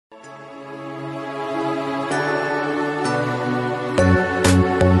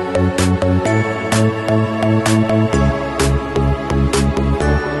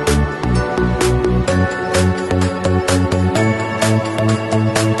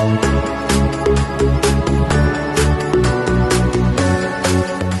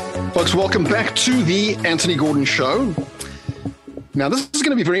back to the Anthony Gordon Show. Now, this is going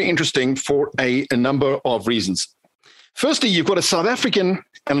to be very interesting for a number of reasons. Firstly, you've got a South African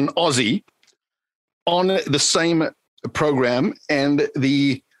and an Aussie on the same program, and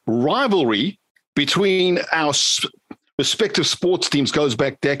the rivalry between our respective sports teams goes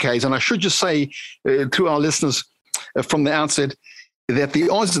back decades. And I should just say to our listeners from the outset that the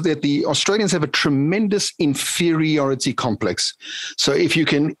Australians have a tremendous inferiority complex. So if you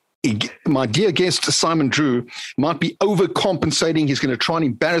can, my dear guest, Simon Drew, might be overcompensating. He's going to try and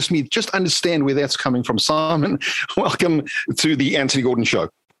embarrass me. Just understand where that's coming from. Simon, welcome to the Anthony Gordon Show.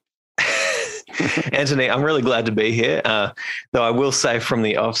 Anthony, I'm really glad to be here, though I will say from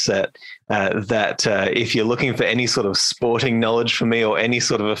the offset that if you're looking for any sort of sporting knowledge from me or any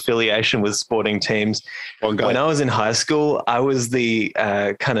sort of affiliation with sporting teams, when I was in high school, I was the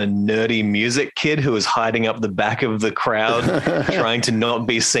kind of nerdy music kid who was hiding up the back of the crowd, trying to not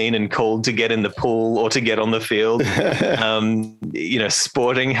be seen and called to get in the pool or to get on the field.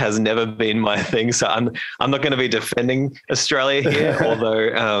 Sporting has never been my thing, so I'm not going to be defending Australia here,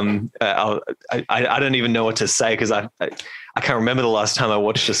 although I don't even know what to say because I can't remember the last time I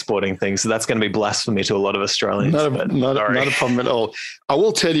watched a sporting thing. So that's going to be blasphemy to a lot of Australians. Not a problem at all. I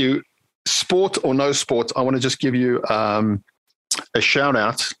will tell you, sport or no sport, I want to just give you a shout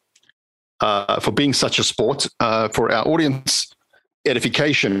out for being such a sport. For our audience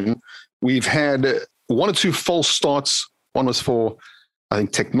edification, we've had one or two false starts. One was for, I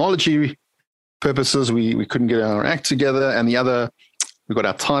think, technology purposes. We couldn't get our act together. And the other, we got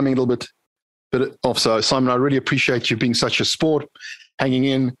our timing a little bit off. So, Simon, I really appreciate you being such a sport, hanging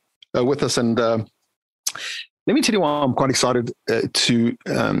in with us. And let me tell you why I'm quite excited to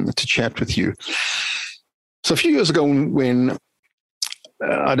chat with you. So a few years ago when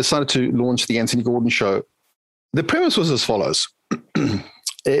I decided to launch the Anthony Gordon Show, the premise was as follows.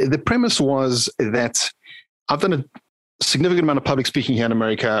 The premise was that I've done a significant amount of public speaking here in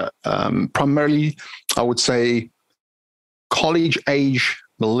America, primarily, I would say, college age,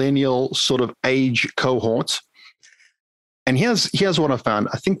 millennial sort of age cohort. And here's what I found.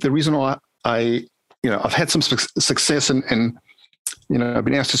 I think the reason why I've had some success and I've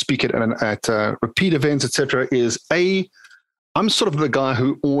been asked to speak at repeat events, etc., is I'm sort of the guy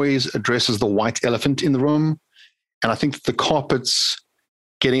who always addresses the white elephant in the room. And I think the carpet's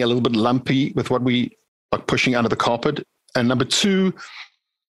getting a little bit lumpy with what we are pushing under the carpet. And number two,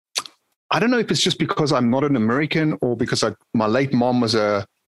 I don't know if it's just because I'm not an American or because my late mom was a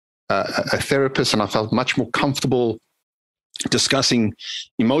therapist and I felt much more comfortable discussing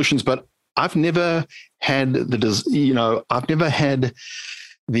emotions, but I've never had the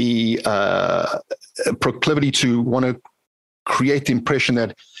proclivity to want to create the impression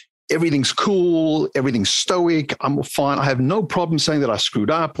that everything's cool, everything's stoic, I'm fine. I have no problem saying that I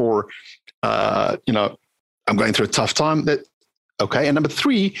screwed up or, I'm going through a tough time. Okay. And number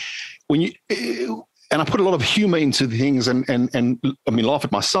three, and I put a lot of humor into things and I mean, laugh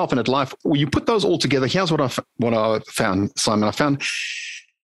at myself and at life. When you put those all together, here's what I found, Simon. I found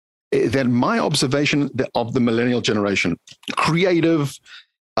that my observation of the millennial generation, creative,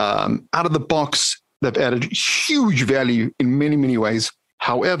 out of the box, they've added huge value in many, many ways.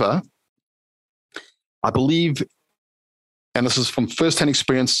 However, I believe, and this is from firsthand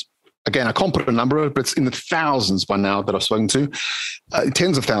experience, again, I can't put a number, but it's in the thousands by now that I've spoken to,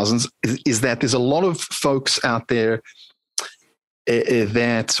 tens of thousands, is that there's a lot of folks out there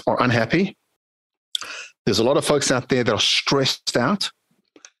that are unhappy. There's a lot of folks out there that are stressed out.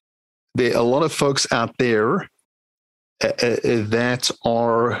 There are a lot of folks out there that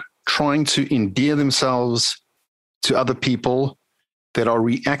are trying to endear themselves to other people, that are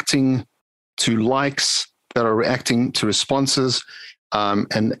reacting to likes, that are reacting to responses,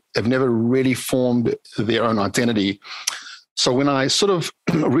 and have never really formed their own identity. So when I sort of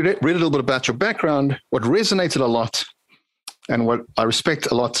read a little bit about your background, what resonated a lot and what I respect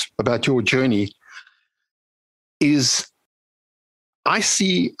a lot about your journey is I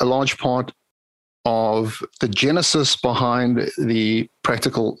see a large part of the genesis behind the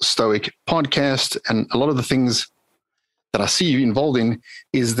Practical Stoic podcast, and a lot of the things that I see you involved in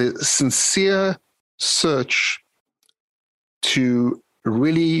is the sincere search to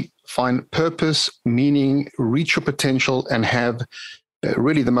really find purpose, meaning, reach your potential, and have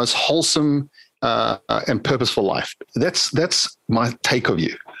really the most wholesome and purposeful life. That's my take of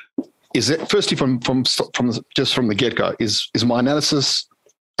you. Is it, firstly, from just from the get-go, is my analysis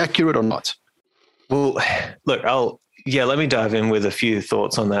accurate or not? Well, look, let me dive in with a few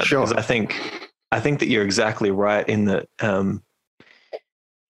thoughts on that. Sure. Because I think that you're exactly right in that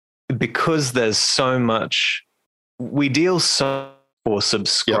because there's so much, we deal so for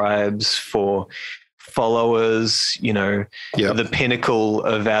subscribes, for followers. The pinnacle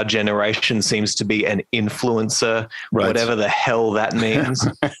of our generation seems to be an influencer, whatever the hell that means.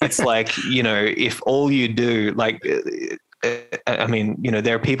 It's like, if all you do, like, there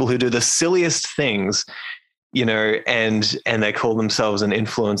are people who do the silliest things, and they call themselves an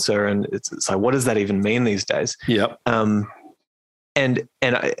influencer, and it's like, what does that even mean these days? Yep. And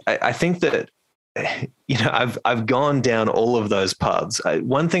I think that, I've gone down all of those paths.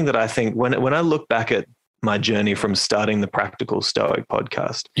 One thing that I think when I look back at my journey from starting the Practical Stoic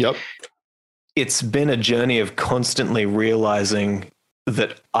podcast, it's been a journey of constantly realizing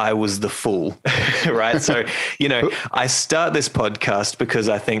that I was the fool, right? So, I start this podcast because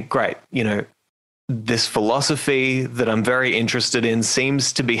I think, great, this philosophy that I'm very interested in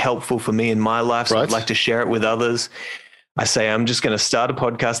seems to be helpful for me in my life. So I'd like to share it with others. I say, I'm just going to start a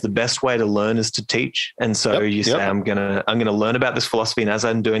podcast. The best way to learn is to teach. And so say, I'm going to learn about this philosophy. And as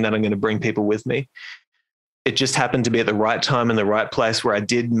I'm doing that, I'm going to bring people with me. It just happened to be at the right time in the right place where I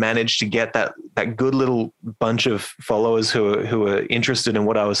did manage to get that good little bunch of followers who are interested in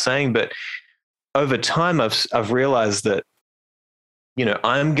what I was saying. But over time, I've realized that,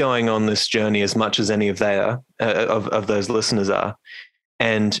 I'm going on this journey as much as any of of those listeners are.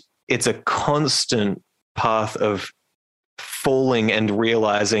 And it's a constant path of falling and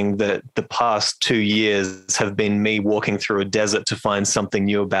realizing that the past 2 years have been me walking through a desert to find something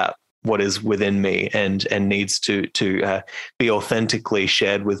new about what is within me and needs to be authentically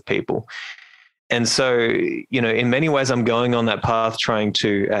shared with people. And so, in many ways, I'm going on that path, trying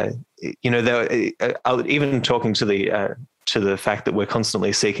to, even talking to the fact that we're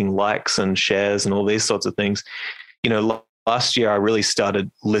constantly seeking likes and shares and all these sorts of things. Last year, I really started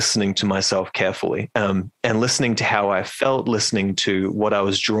listening to myself carefully, and listening to how I felt, listening to what I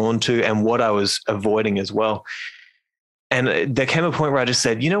was drawn to and what I was avoiding as well. And there came a point where I just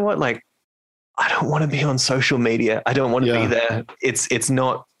said, you know what, like, I don't want to be on social media. I don't want to be there. It's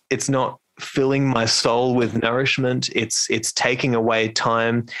not filling my soul with nourishment. It's taking away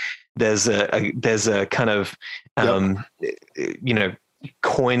time. There's a kind of,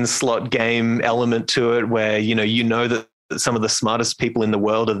 coin slot game element to it where, that some of the smartest people in the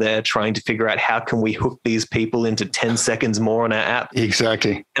world are there trying to figure out how can we hook these people into 10 seconds more on our app.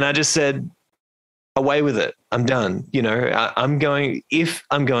 Exactly. And I just said, away with it. I'm done. If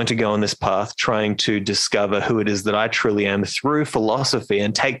I'm going to go on this path, trying to discover who it is that I truly am through philosophy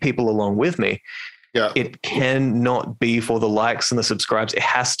and take people along with me, it cannot be for the likes and the subscribes. It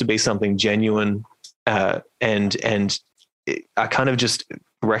has to be something genuine. And I kind of just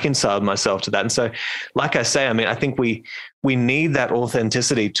reconciled myself to that. And so, like I say, I think we need that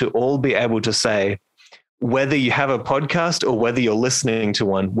authenticity to all be able to say, whether you have a podcast or whether you're listening to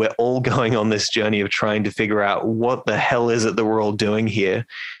one, we're all going on this journey of trying to figure out what the hell is it that we're all doing here,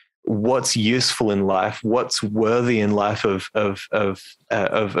 what's useful in life, what's worthy in life of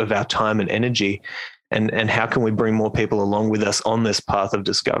our time and energy, and how can we bring more people along with us on this path of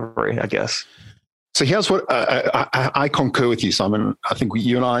discovery, I guess. So here's what I concur with you, Simon. I think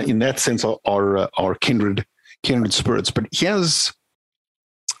you and I, in that sense, are kindred spirits. But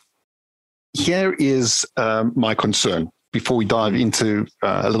here is my concern before we dive into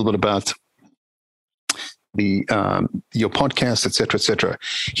a little bit about your podcast, et cetera, et cetera.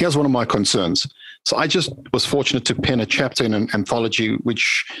 Here's one of my concerns. So I just was fortunate to pen a chapter in an anthology,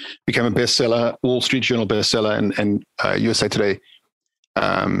 which became a bestseller, Wall Street Journal bestseller, and USA Today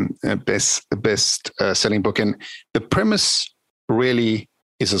best selling book. And the premise really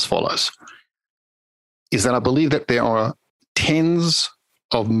is as follows: is that I believe that there are tens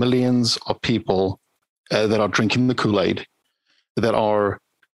of millions of people that are drinking the Kool-Aid, that are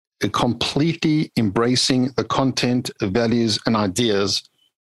completely embracing the content, values, and ideas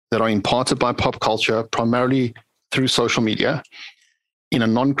that are imparted by pop culture, primarily through social media, in a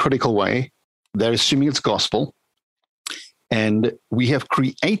non-critical way. They're assuming it's gospel. And we have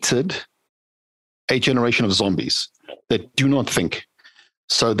created a generation of zombies that do not think,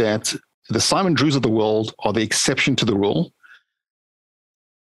 so that the Simon Drews of the world are the exception to the rule.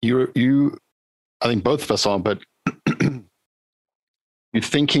 You, I think both of us are, but you're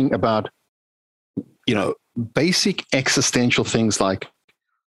thinking about, basic existential things like,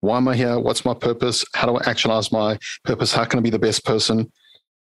 why am I here? What's my purpose? How do I actualize my purpose? How can I be the best person?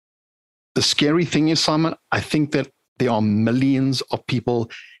 The scary thing is, Simon, I think that there are millions of people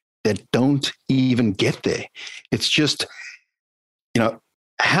that don't even get there. It's just,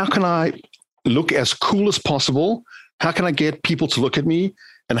 how can I look as cool as possible? How can I get people to look at me?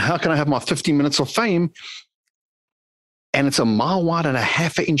 And how can I have my 15 minutes of fame? And it's a mile wide and a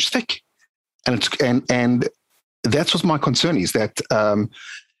half an inch thick. And that's what my concern is, that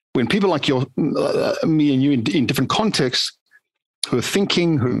when people like me and you in different contexts who are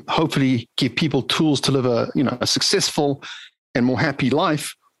thinking, who hopefully give people tools to live a successful and more happy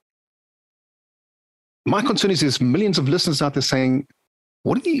life, my concern is there's millions of listeners out there saying,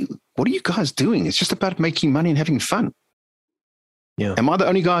 what are you guys doing? It's just about making money and having fun. Yeah. Am I the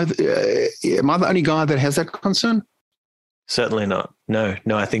only guy that has that concern? Certainly not. No.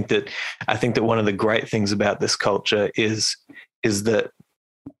 I think that one of the great things about this culture is that,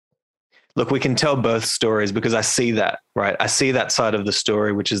 look, we can tell both stories because I see that, right? I see that side of the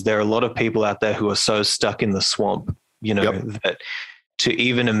story, which is there are a lot of people out there who are so stuck in the swamp, that to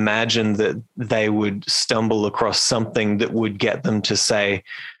even imagine that they would stumble across something that would get them to say,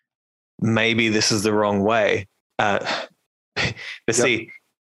 maybe this is the wrong way. But see,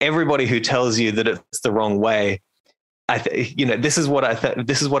 everybody who tells you that it's the wrong way, this is what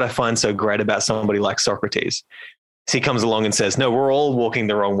I find so great about somebody like Socrates. He comes along and says, no, we're all walking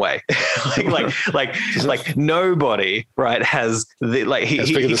the wrong way. like nobody, right, has he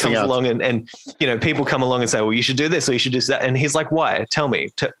comes along and people come along and say, well, you should do this or you should do that. And he's like, why? Tell me.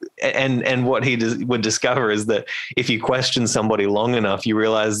 And what he would discover is that if you question somebody long enough, you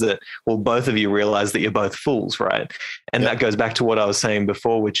realize that, well, both of you realize that you're both fools, right? And that goes back to what I was saying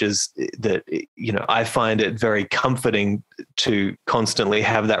before, which is that, I find it very comforting to constantly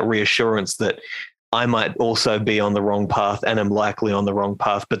have that reassurance that I might also be on the wrong path and am likely on the wrong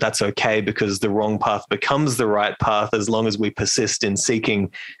path, but that's okay because the wrong path becomes the right path as long as we persist in seeking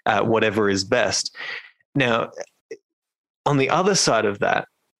whatever is best. Now, on the other side of that,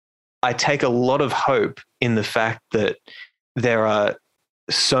 I take a lot of hope in the fact that there are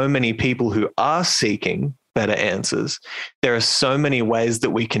so many people who are seeking better answers. There are so many ways that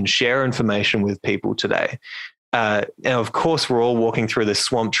we can share information with people today. And of course, we're all walking through this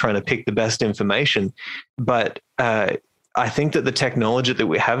swamp trying to pick the best information. But I think that the technology that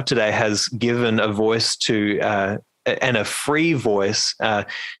we have today has given a voice to and a free voice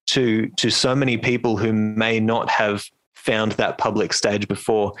to so many people who may not have found that public stage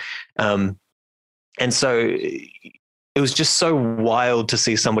before. And so it was just so wild to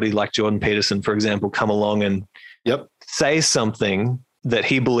see somebody like Jordan Peterson, for example, come along and say something that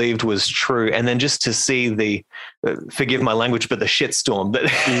he believed was true. And then just to see the, forgive my language, but the shitstorm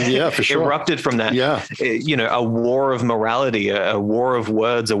that for sure. erupted from that, a war of morality, a war of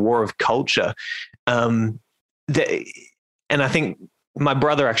words, a war of culture. And I think my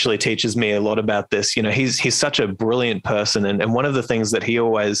brother actually teaches me a lot about this. He's such a brilliant person. And one of the things that he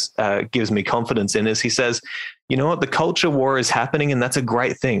always gives me confidence in is he says, you know what, the culture war is happening and that's a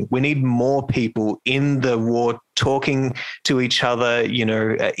great thing. We need more people in the war talking to each other,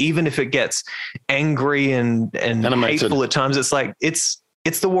 even if it gets angry and hateful at times. It's like, it's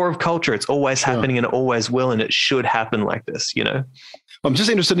the war of culture. It's always happening and it always will. And it should happen like this, I'm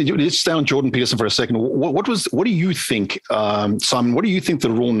just interested in, let's stay on Jordan Peterson for a second. What do you think, Simon, what do you think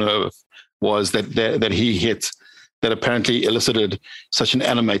the raw nerve was that he hit that apparently elicited such an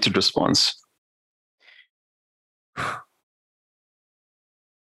animated response?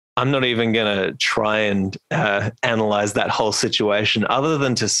 I'm not even going to try and analyze that whole situation other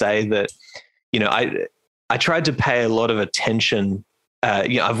than to say that, I tried to pay a lot of attention.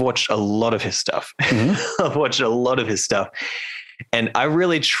 I've watched a lot of his stuff. I've watched a lot of his stuff. And I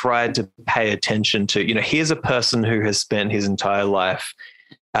really tried to pay attention to, here's a person who has spent his entire life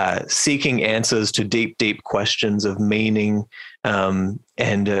seeking answers to deep, deep questions of meaning and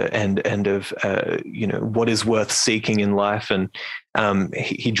of, what is worth seeking in life. And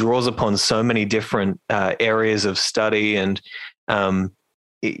he draws upon so many different areas of study. And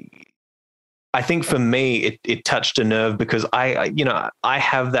I think for me, it touched a nerve because I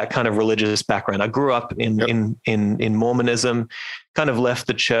have that kind of religious background. I grew up in Mormonism, kind of left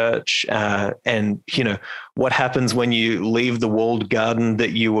the church, and what happens when you leave the walled garden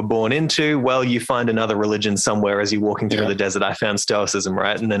that you were born into? Well, you find another religion somewhere as you're walking through the desert. I found Stoicism,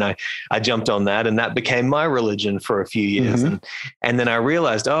 right? And then I jumped on that, and that became my religion for a few years. And then I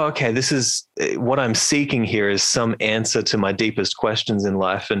realized, oh, okay, this is what I'm seeking here is some answer to my deepest questions in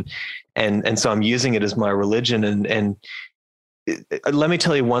life, and so I'm using it as my religion. And let me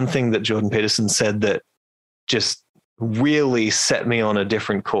tell you one thing that Jordan Peterson said that just really set me on a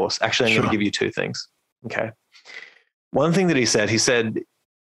different course. Actually, I'm going to give you two things. Okay. One thing that he said,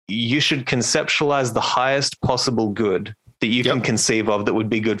 you should conceptualize the highest possible good that you can conceive of that would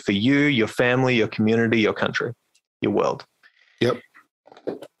be good for you, your family, your community, your country, your world. Yep.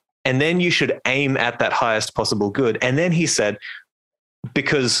 And then you should aim at that highest possible good. And then he said,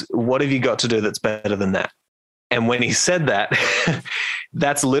 because what have you got to do that's better than that? And when he said that,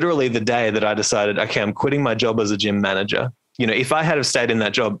 that's literally the day that I decided, okay, I'm quitting my job as a gym manager. If I had have stayed in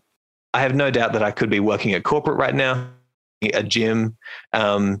that job, I have no doubt that I could be working at corporate right now, a gym,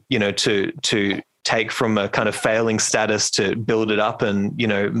 to take from a kind of failing status to build it up and,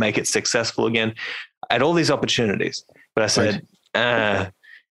 make it successful again. I had all these opportunities, but I said,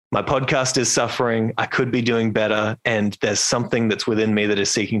 my podcast is suffering. I could be doing better. And there's something that's within me that is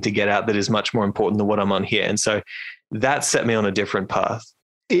seeking to get out that is much more important than what I'm on here. And so that set me on a different path.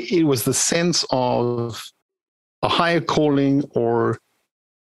 It was the sense of a higher calling, or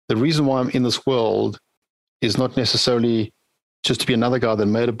the reason why I'm in this world is not necessarily just to be another guy that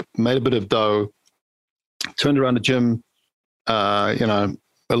made a bit of dough, turned around the gym, I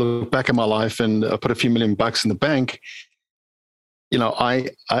look back at my life and I put a few $1,000,000 in the bank.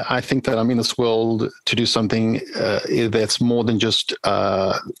 I think that I'm in this world to do something that's more than just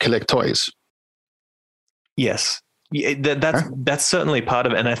collect toys. Yes. That's certainly part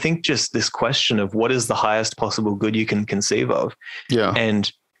of it. And I think just this question of what is the highest possible good you can conceive of? Yeah.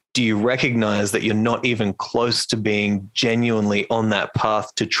 And do you recognize that you're not even close to being genuinely on that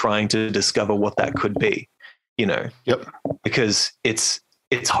path to trying to discover what that could be? Yep. Because it's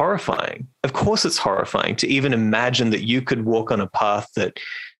horrifying. Of course, it's horrifying to even imagine that you could walk on a path that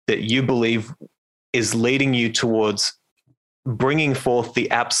you believe is leading you towards bringing forth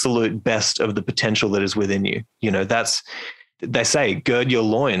the absolute best of the potential that is within you. They say, gird your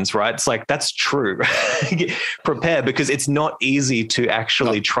loins, right? It's like, that's true. Prepare, because it's not easy to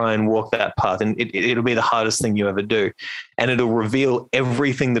actually try and walk that path. And it'll be the hardest thing you ever do. And it'll reveal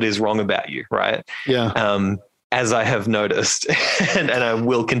everything that is wrong about you, right? Yeah. As I have noticed, and I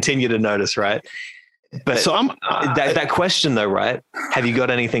will continue to notice, right? But so that question though, right? Have you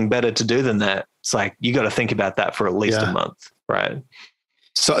got anything better to do than that? It's like, you got to think about that for at least a month, right?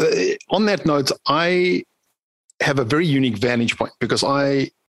 So on that note, I have a very unique vantage point because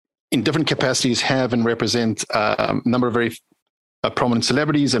I, in different capacities, have and represent a number of very prominent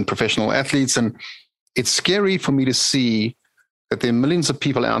celebrities and professional athletes. And it's scary for me to see that there are millions of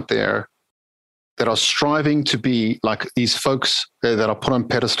people out there that are striving to be like these folks that are put on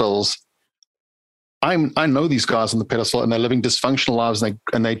pedestals. I know these guys on the pedestal, and they're living dysfunctional lives, and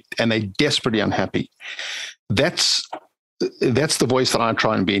they're desperately unhappy. That's the voice that I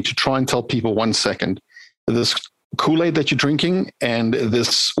try and be, to try and tell people, 1 second, this Kool-Aid that you're drinking and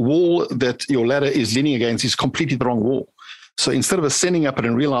this wall that your ladder is leaning against is completely the wrong wall. So instead of ascending up it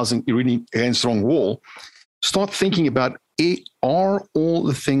and realizing you're leaning against the wrong wall, start thinking about, are all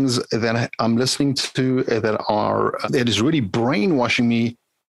the things that I'm listening to that is really brainwashing me,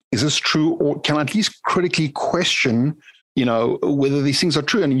 is this true? Or can I at least critically question, whether these things are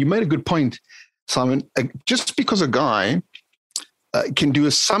true? And you made a good point, Simon. Just because a guy can do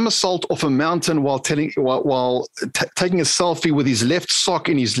a somersault off a mountain while taking a selfie with his left sock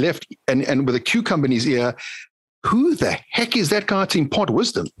in his left and with a cucumber in his ear, who the heck is that guy to impart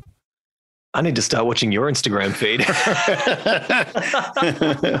wisdom? I need to start watching your Instagram feed.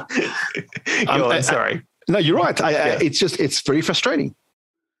 Go on, sorry. No, you're right. It's very frustrating.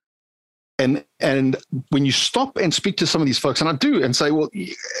 And when you stop and speak to some of these folks, and I do, and say, well,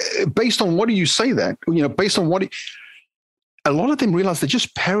 based on what do you say that? Based on what? A lot of them realize they're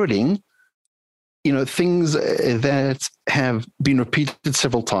just parroting, things that have been repeated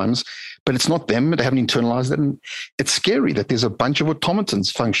several times, but it's not them. They haven't internalized it. And it's scary that there's a bunch of automatons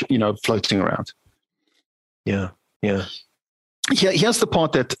floating around. Yeah. Here's the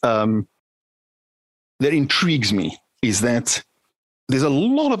part that intrigues me, is that there's a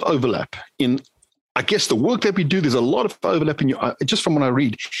lot of overlap in, I guess, the work that we do. There's a lot of overlap in just from what I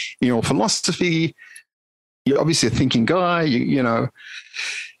read, philosophy. You're obviously a thinking guy,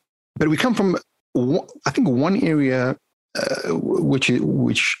 but we come from, I think, one area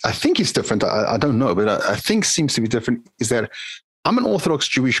which I think is different. I don't know, but I think seems to be different, is that I'm an Orthodox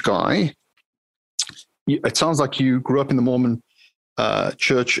Jewish guy. It sounds like you grew up in the Mormon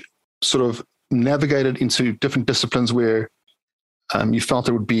church, sort of navigated into different disciplines where you felt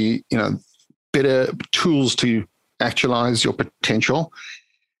there would be, better tools to actualize your potential.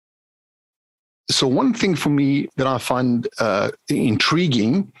 So one thing for me that I find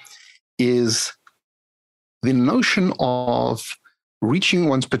intriguing is the notion of reaching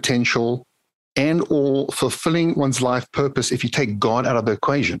one's potential and or fulfilling one's life purpose if you take God out of the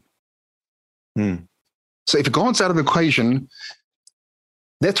equation. So if God's out of the equation,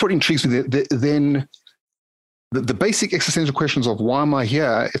 that's what intrigues me. Then the basic existential questions of why am I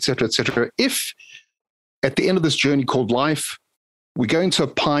here, et cetera, et cetera. If at the end of this journey called life, we go into a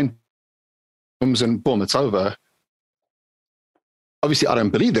pine and boom, it's over. Obviously, I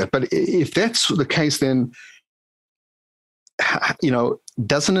don't believe that. But if that's the case, then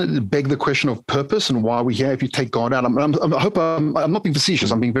doesn't it beg the question of purpose and why we're here if you take God out? I hope I'm not being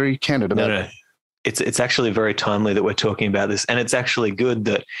facetious. I'm being very candid about it. It's actually very timely that we're talking about this. And it's actually good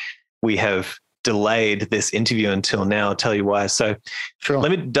that we have delayed this interview until now. I'll tell you why. So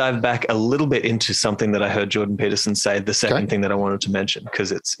Let me dive back a little bit into something that I heard Jordan Peterson say, the second thing that I wanted to mention,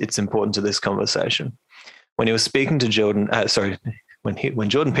 because it's important to this conversation. When he was speaking to when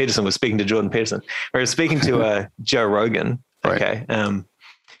Jordan Peterson was speaking to Jordan Peterson, or he was speaking to Joe Rogan. Okay. Right.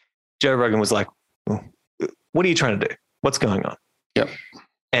 Joe Rogan was like, what are you trying to do? What's going on? Yep.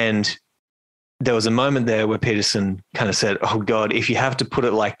 And there was a moment there where Peterson kind of said, oh God, if you have to put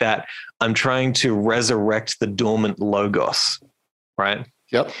it like that, I'm trying to resurrect the dormant logos. Right.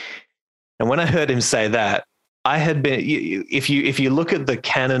 Yep. And when I heard him say that, I had been, if you look at the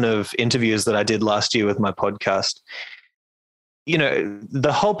canon of interviews that I did last year with my podcast,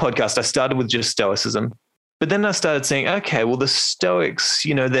 the whole podcast, I started with just Stoicism, but then I started saying, okay, well, the Stoics,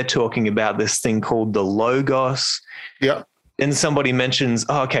 they're talking about this thing called the Logos. Yeah. Then somebody mentions,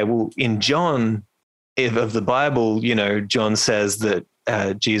 okay, well, in John of the Bible, John says that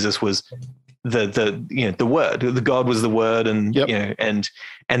Jesus was the Word, the God was the Word, and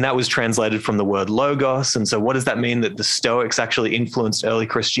and that was translated from the word Logos. And so, what does that mean? That the Stoics actually influenced early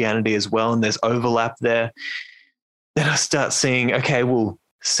Christianity as well, and there's overlap there. Then I start seeing, okay, well,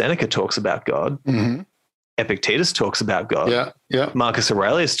 Seneca talks about God. Mm-hmm. Epictetus talks about God. Yeah. Marcus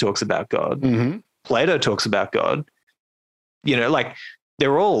Aurelius talks about God. Mm-hmm. Plato talks about God.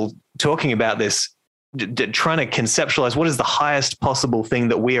 They're all talking about this, trying to conceptualize what is the highest possible thing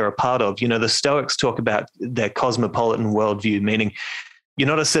that we are a part of. The Stoics talk about their cosmopolitan worldview, meaning you're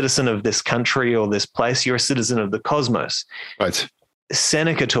not a citizen of this country or this place, you're a citizen of the cosmos. Right.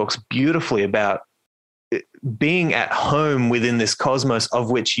 Seneca talks beautifully about being at home within this cosmos of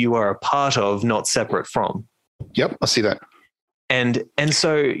which you are a part of, not separate from. Yep, I see that. And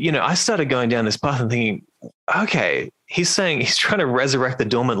so, I started going down this path and thinking, okay, he's saying he's trying to resurrect the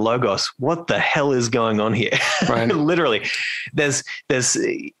dormant logos. What the hell is going on here? Right. Literally,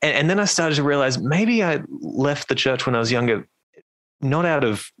 and then I started to realize maybe I left the church when I was younger, not out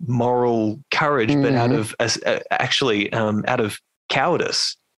of moral courage, but out of out of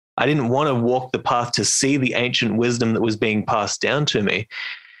cowardice. I didn't want to walk the path to see the ancient wisdom that was being passed down to me.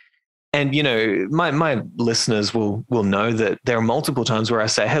 And, my listeners will know that there are multiple times where I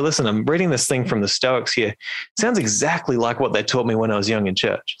say, hey, listen, I'm reading this thing from the Stoics here. It sounds exactly like what they taught me when I was young in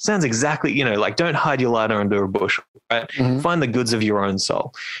church. It sounds exactly, don't hide your light under a bushel, right? Mm-hmm. Find the goods of your own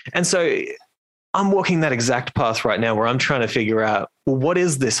soul. And so I'm walking that exact path right now where I'm trying to figure out, well, what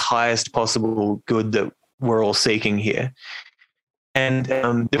is this highest possible good that we're all seeking here? And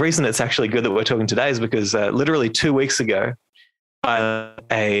the reason it's actually good that we're talking today is because literally 2 weeks ago,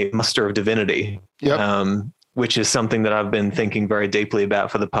 a Master of Divinity, which is something that I've been thinking very deeply about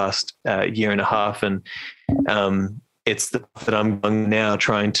for the past year and a half. And it's that I'm now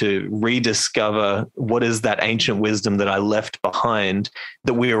trying to rediscover what is that ancient wisdom that I left behind,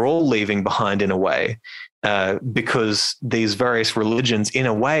 that we are all leaving behind in a way. Because these various religions, in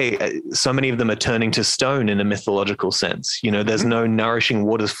a way, so many of them are turning to stone in a mythological sense. There's no nourishing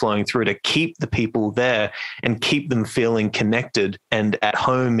waters flowing through to keep the people there and keep them feeling connected and at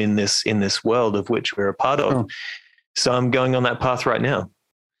home in this world of which we're a part of. Oh. So I'm going on that path right now.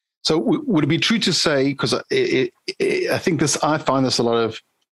 So would it be true to say, because I think I find this a lot of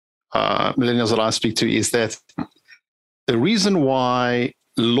millennials that I speak to, is that the reason why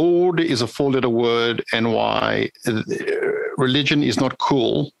Lord is a four-letter word and why religion is not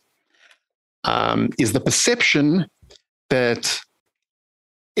cool is the perception that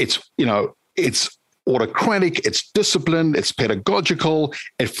it's autocratic, it's disciplined, it's pedagogical,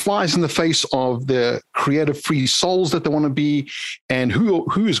 it flies in the face of the creative free souls that they want to be, and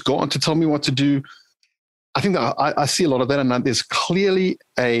who is God to tell me what to do? I think that I see a lot of that, and there's clearly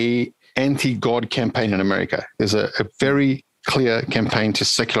a anti-God campaign in America. There's a very clear campaign to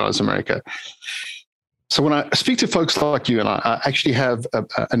secularize America. So when I speak to folks like you, and I actually have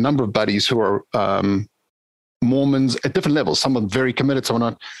a number of buddies who are Mormons at different levels. Some are very committed, some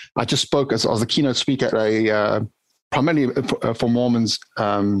are not. I just spoke as I was the keynote speaker at primarily for Mormons,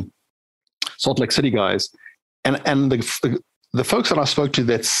 Salt Lake City guys, and the folks that I spoke to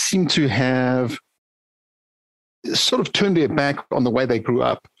that seem to have sort of turned their back on the way they grew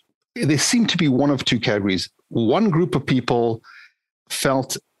up. There seemed to be one of two categories. One group of people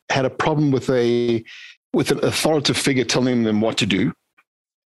had a problem with an authoritative figure telling them what to do.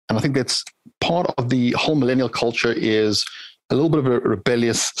 And I think that's part of the whole millennial culture, is a little bit of a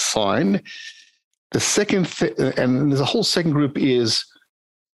rebellious sign. The second and there's a whole second group is,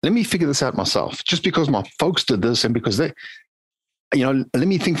 let me figure this out myself. Just because my folks did this and because let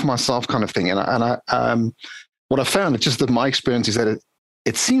me think for myself kind of thing. What I found, just that my experience is that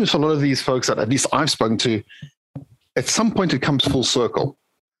it seems for a lot of these folks that at least I've spoken to, at some point it comes full circle.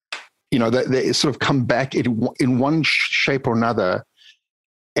 They sort of come back in one shape or another,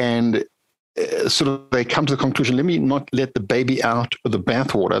 and sort of they come to the conclusion, let me not let the baby out with the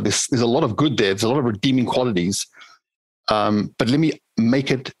bathwater. There's a lot of good there. There's a lot of redeeming qualities. But let me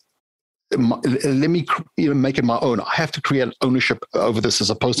make it make it my own. I have to create ownership over this as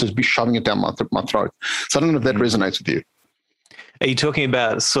opposed to be shoving it down my throat. So I don't know if that resonates with you. Are you talking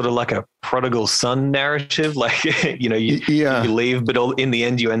about sort of like a prodigal son narrative? Like, you leave, but in the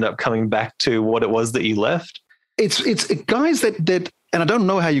end, you end up coming back to what it was that you left? It's guys that, and I don't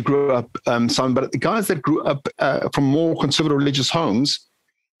know how you grew up, Simon, but the guys that grew up from more conservative religious homes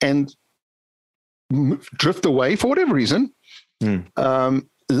and drift away for whatever reason.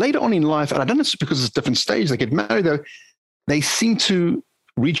 Later on in life, and I don't know if it's because it's a different stage, they get married, they seem to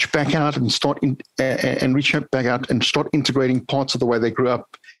reach back out and start integrating parts of the way they grew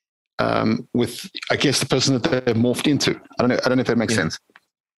up with, I guess, the person that they morphed into. I don't know if that makes sense.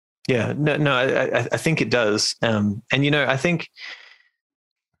 Yeah, no, I think it does. And I think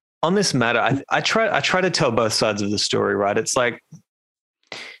on this matter, I try to tell both sides of the story, right? It's like,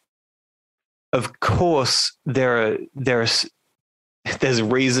 of course, there's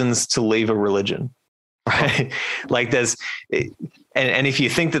reasons to leave a religion, right? Like there's, and if you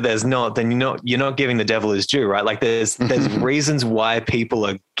think that there's not, then you're not giving the devil his due, right? Like there's reasons why people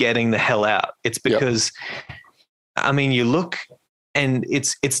are getting the hell out. It's because, I mean, you look, and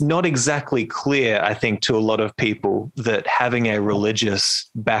it's not exactly clear, I think, to a lot of people that having a religious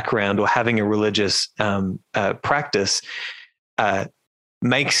background or having a religious practice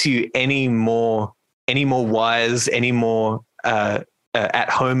makes you any more wise, any more at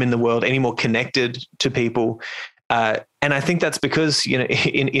home in the world, any more connected to people. And I think that's because,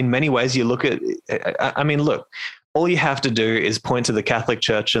 in many ways you look at, I mean, look, all you have to do is point to the Catholic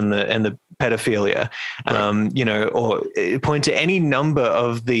Church and the pedophilia, right. Or point to any number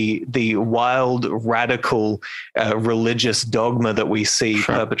of the wild, radical religious dogma that we see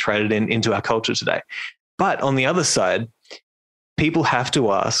perpetrated into our culture today. But on the other side, people have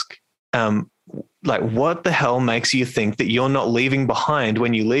to ask, what the hell makes you think that you're not leaving behind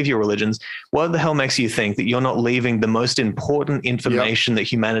when you leave your religions? What the hell makes you think that you're not leaving the most important information that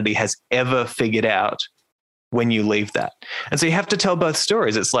humanity has ever figured out when you leave that? And so you have to tell both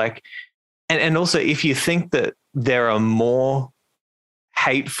stories. It's like, and also if you think that there are more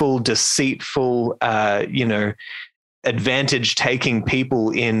hateful, deceitful, advantage taking people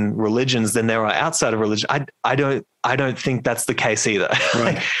in religions than there are outside of religion, I don't think that's the case either.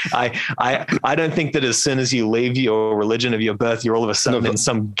 Right. I don't think that as soon as you leave your religion of your birth, you're all of a sudden in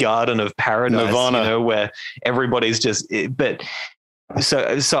some garden of paradise, Nirvana. Where everybody's just, but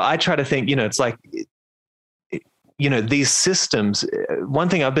so I try to think, it's like, these systems, one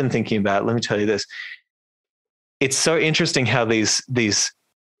thing I've been thinking about, let me tell you this. It's so interesting how these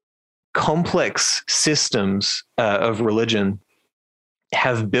complex systems of religion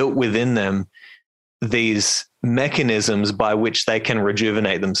have built within them these mechanisms by which they can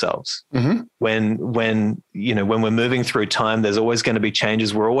rejuvenate themselves. Mm-hmm. When we're moving through time, there's always going to be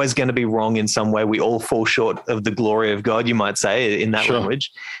changes. We're always going to be wrong in some way. We all fall short of the glory of God, you might say, in that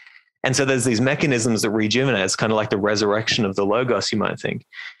language. And so there's these mechanisms that rejuvenate. It's kind of like the resurrection of the Logos, you might think.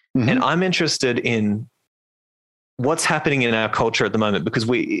 Mm-hmm. And I'm interested in what's happening in our culture at the moment, because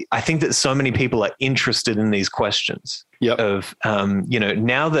I think that so many people are interested in these questions of,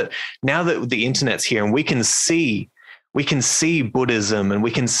 now that the internet's here and we can see Buddhism and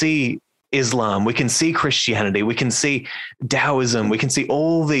we can see Islam, we can see Christianity, we can see Taoism, we can see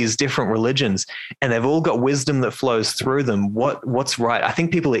all these different religions, and they've all got wisdom that flows through them. What's right? I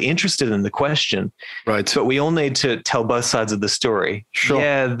think people are interested in the question, right? But we all need to tell both sides of the story. Sure.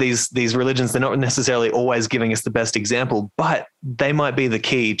 Yeah, these religions, they're not necessarily always giving us the best example, but they might be the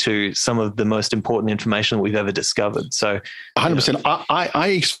key to some of the most important information that we've ever discovered. So 100%. I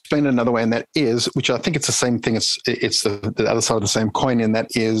explain it another way, and that is, which I think it's the same thing. It's the other side of the same coin, and that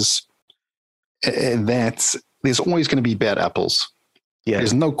is that there's always going to be bad apples. Yeah.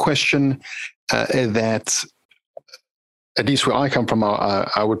 There's no question that, at least where I come from,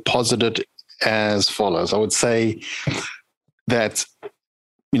 I would posit it as follows. I would say that,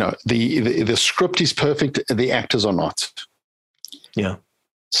 the script is perfect, the actors are not. Yeah.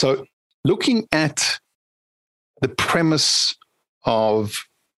 So looking at the premise of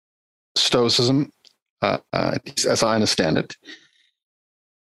Stoicism, as I understand it,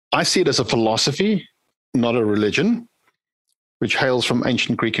 I see it as a philosophy, not a religion, which hails from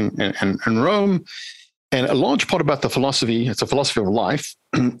ancient Greek and Rome. And a large part about the philosophy, it's a philosophy of life,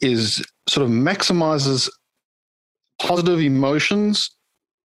 is sort of maximizes positive emotions,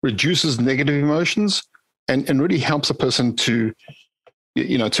 reduces negative emotions, and really helps a person to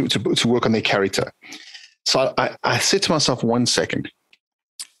work on their character. So I said to myself, 1 second,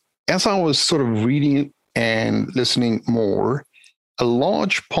 as I was sort of reading and listening more, a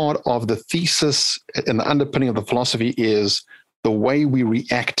large part of the thesis and the underpinning of the philosophy is the way we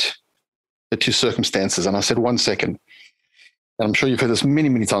react to circumstances. And I said, 1 second, and I'm sure you've heard this many,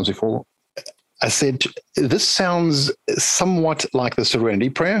 many times before. I said, this sounds somewhat like the serenity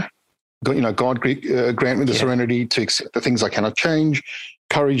prayer. God grant me the serenity to accept the things I cannot change,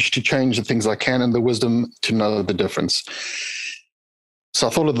 courage to change the things I can, and the wisdom to know the difference. So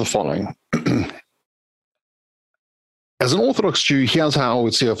I thought of the following. As an Orthodox Jew, here's how I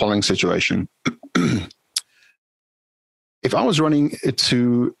would see a following situation. If I was running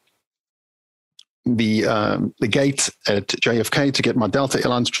to the gate at JFK to get my Delta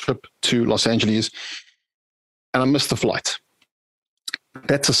Airlines trip to Los Angeles, and I missed the flight,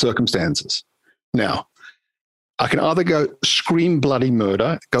 that's the circumstances. Now, I can either go scream bloody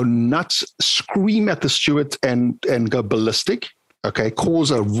murder, go nuts, scream at the steward and go ballistic, okay,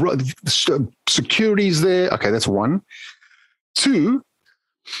 cause security's there, okay, that's one. Two,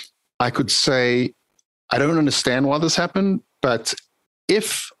 I could say, I don't understand why this happened, but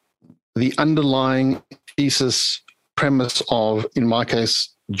if the underlying thesis premise of, in my case,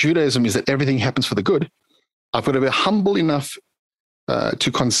 Judaism is that everything happens for the good, I've got to be humble enough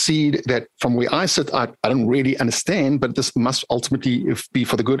to concede that from where I sit, I don't really understand, but this must ultimately be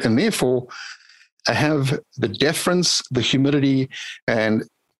for the good. And therefore, I have the deference, the humility, and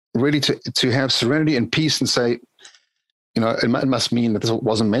really to have serenity and peace and say, it must mean that this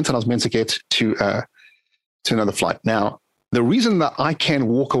wasn't meant, and I was meant to get to another flight. Now, the reason that I can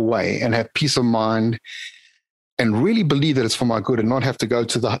walk away and have peace of mind and really believe that it's for my good and not have to go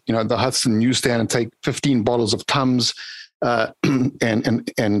to the Hudson newsstand and take 15 bottles of Tums and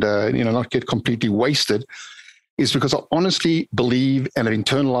not get completely wasted is because I honestly believe and have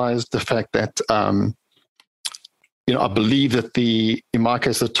internalized the fact that I believe that in my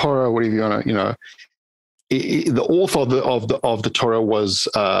case, the Torah, whatever you want to, the author of the Torah was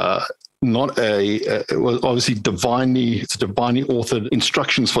not it was obviously divinely authored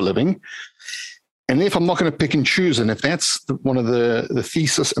instructions for living. And if I'm not going to pick and choose, and if that's one of the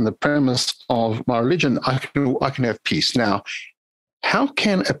thesis and the premise of my religion, I can have peace. Now, how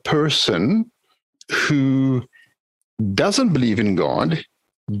can a person who doesn't believe in God,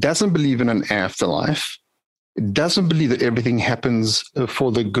 doesn't believe in an afterlife, doesn't believe that everything happens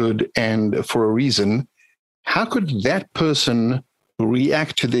for the good and for a reason, how could that person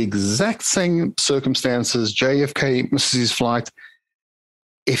react to the exact same circumstances, JFK misses his flight,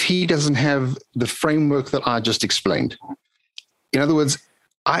 if he doesn't have the framework that I just explained? In other words,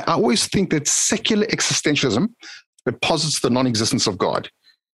 I always think that secular existentialism posits the non-existence of God.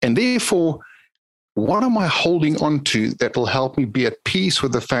 And therefore, what am I holding on to that will help me be at peace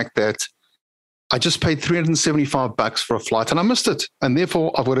with the fact that I just paid $375 for a flight and I missed it? And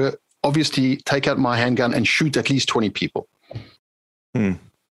therefore, I've got to obviously take out my handgun and shoot at least 20 people.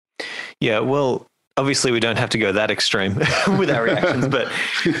 Yeah, well, obviously we don't have to go that extreme with our reactions, but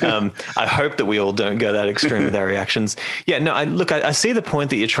I hope that we all don't go that extreme with our reactions. Yeah, no, I see the point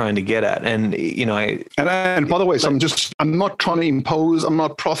that you're trying to get at. And, and by the way, so I'm not trying to impose, I'm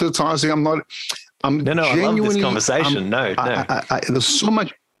not proselytizing, No, I love this conversation. There's so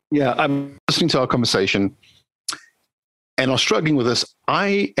much. Yeah, I'm listening to our conversation and I'm struggling with this.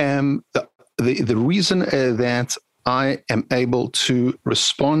 I am the reason that I am able to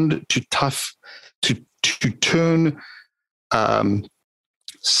respond to to turn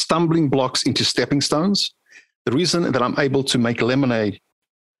stumbling blocks into stepping stones. The reason that I'm able to make lemonade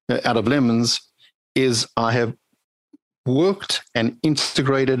out of lemons is I have worked and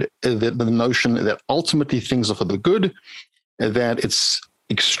integrated the notion that ultimately things are for the good, that it's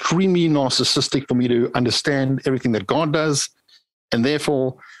extremely narcissistic for me to understand everything that God does. And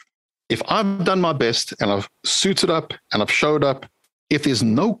therefore, if I've done my best and I've suited up and I've showed up, if there's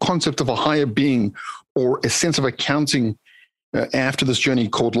no concept of a higher being or a sense of accounting after this journey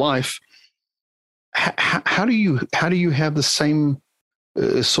called life, how do you have the same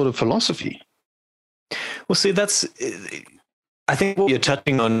sort of philosophy? Well, see, I think what you're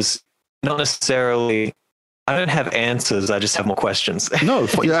touching on is not necessarily, I don't have answers. I just have more questions. No,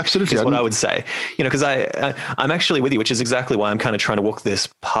 yeah, absolutely. That's what I would say. Because I'm actually with you, which is exactly why I'm kind of trying to walk this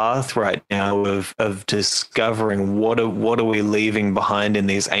path right now of discovering what are we leaving behind in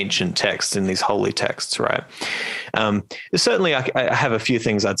these ancient texts, in these holy texts, right? Certainly, I have a few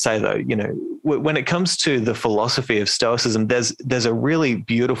things I'd say though. When it comes to the philosophy of Stoicism, there's a really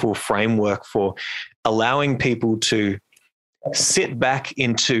beautiful framework for allowing people to sit back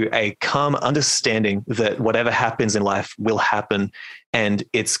into a calm understanding that whatever happens in life will happen, and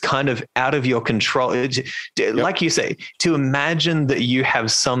it's kind of out of your control. Like you say, to imagine that you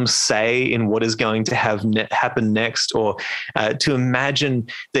have some say in what is going to happen next, or to imagine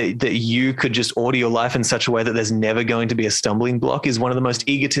that you could just order your life in such a way that there's never going to be a stumbling block is one of the most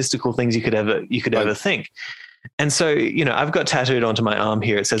egotistical things you could ever think. And so, I've got tattooed onto my arm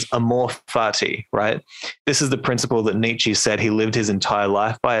here, it says amor fati, right? This is the principle that Nietzsche said he lived his entire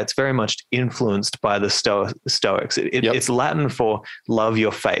life by. It's very much influenced by the Stoics. It's Latin for love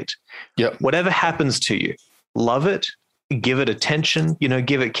your fate. Yep. Whatever happens to you, love it, give it attention,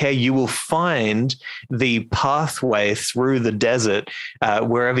 give it care. You will find the pathway through the desert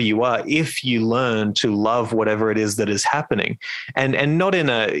wherever you are if you learn to love whatever it is that is happening. And not in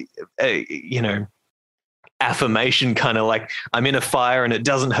a affirmation kind of like I'm in a fire and it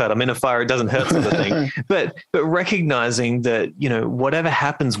doesn't hurt, I'm in a fire, it doesn't hurt sort of thing. But recognizing that, whatever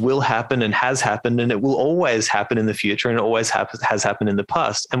happens will happen and has happened, and it will always happen in the future, and it always has happened in the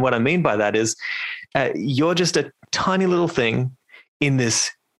past. And what I mean by that is you're just a tiny little thing in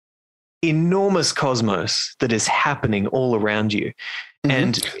this enormous cosmos that is happening all around you. Mm-hmm.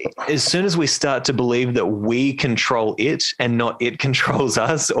 And as soon as we start to believe that we control it and not it controls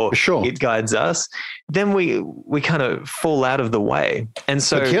us, or it guides us, then we kind of fall out of the way. And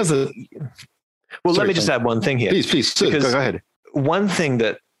so, let me just add one thing here. Please, go ahead. One thing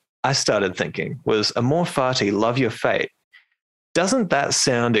that I started thinking was amor fati, love your fate. Doesn't that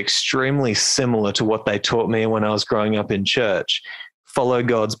sound extremely similar to what they taught me when I was growing up in church? Follow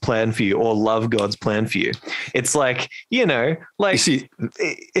God's plan for you, or love God's plan for you. It's like, it's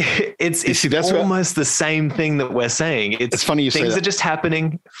almost the same thing that we're saying. It's funny you say that. Things are just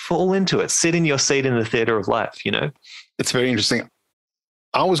happening. Fall into it. Sit in your seat in the theater of life, It's very interesting.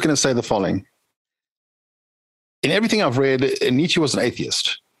 I was going to say the following. In everything I've read, Nietzsche was an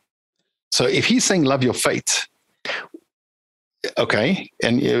atheist. So if he's saying love your fate, okay,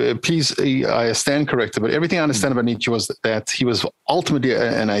 and please, I stand corrected, but everything I understand about Nietzsche was that he was ultimately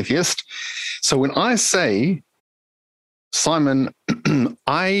an atheist. So when I say, Simon,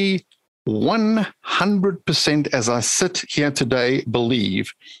 I 100% as I sit here today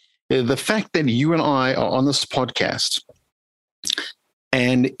believe the fact that you and I are on this podcast,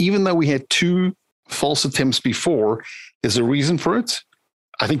 and even though we had 2 false attempts before, there's a reason for it.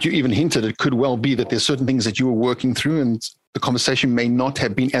 I think you even hinted it could well be that there's certain things that you were working through, and the conversation may not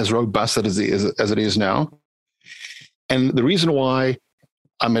have been as robust as it is now. And the reason why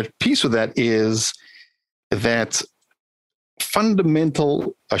I'm at peace with that is that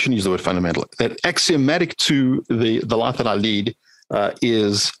fundamental, I shouldn't use the word fundamental, that axiomatic to the life that I lead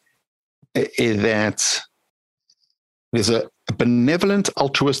is that there's a benevolent,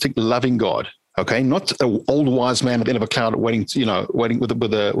 altruistic, loving God. Okay, not an old wise man at the end of a cloud waiting with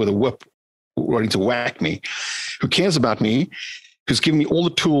a whip, waiting to whack me, who cares about me, who's given me all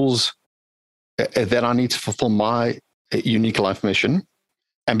the tools that I need to fulfill my unique life mission.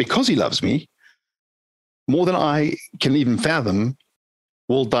 And because he loves me more than I can even fathom,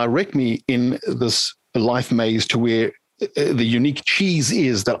 will direct me in this life maze to where the unique cheese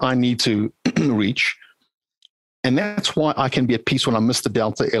is that I need to reach. And that's why I can be at peace when I miss the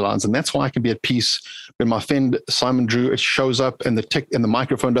Delta Airlines. And that's why I can be at peace when my friend Simon Drew, it shows up and the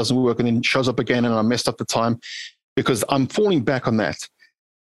microphone doesn't work, and then it shows up again and I messed up the time, because I'm falling back on that.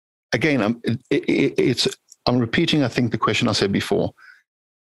 Again, I'm repeating, I think, the question I said before.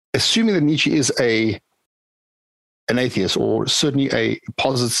 Assuming that Nietzsche is an atheist, or certainly a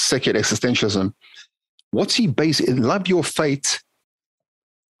positive secular existentialism, what's he based? Love your fate.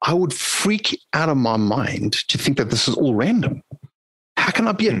 I would freak out of my mind to think that this is all random. How can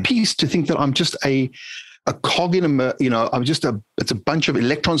I be at peace to think that I'm just a cog in it's a bunch of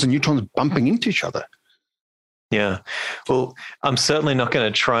electrons and neutrons bumping into each other? Yeah. Well, I'm certainly not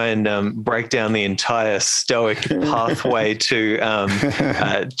going to try and break down the entire Stoic pathway to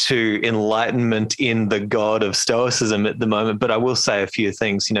enlightenment in the God of Stoicism at the moment, but I will say a few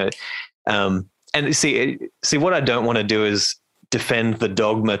things, and see what I don't want to do is defend the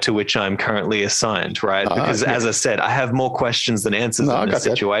dogma to which I'm currently assigned, right? Because as I said, I have more questions than answers in this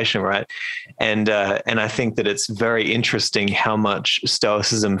situation, right? And I think that it's very interesting how much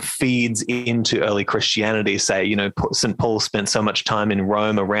Stoicism feeds into early Christianity. Say, St. Paul spent so much time in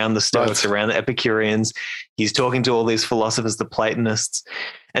Rome around the Stoics, around the Epicureans. He's talking to all these philosophers, the Platonists.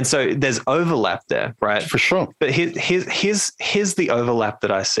 And so there's overlap there, right? For sure. But here's the overlap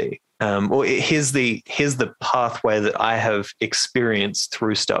that I see. Or here's the pathway that I have experienced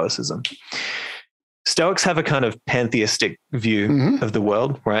through Stoicism. Stoics have a kind of pantheistic view of the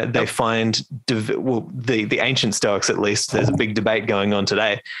world, right? They find, the ancient Stoics, at least, there's a big debate going on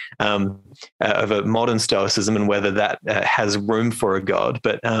today over modern Stoicism and whether that has room for a god.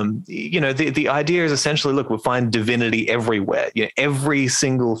 But, the idea is essentially, look, we'll find divinity everywhere. Every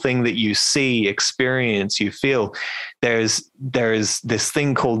single thing that you see, experience, you feel, there's this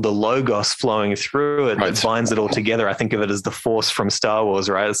thing called the Logos flowing through it that binds it all together. I think of it as the Force from Star Wars,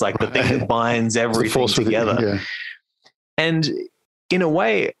 right? It's like the thing that binds everything together. And in a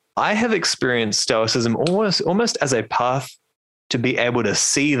way, I have experienced Stoicism almost as a path to be able to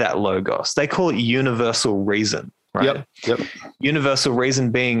see that Logos. They call it universal reason, right? Yep. Universal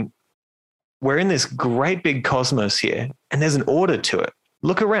reason being, we're in this great big cosmos here, and there's an order to it.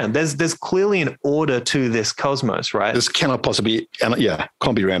 Look around. There's clearly an order to this cosmos, right? This cannot possibly,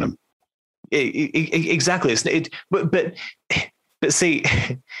 can't be random. Exactly. But see,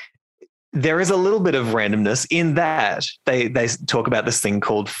 there is a little bit of randomness in that they talk about this thing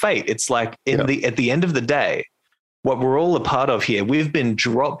called fate. It's like at the end of the day, what we're all a part of here, we've been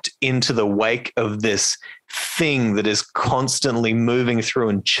dropped into the wake of this thing that is constantly moving through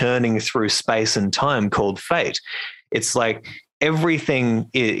and churning through space and time called fate. It's like everything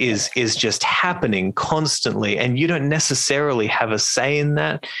is just happening constantly, and you don't necessarily have a say in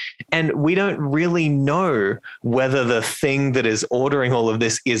that. And we don't really know whether the thing that is ordering all of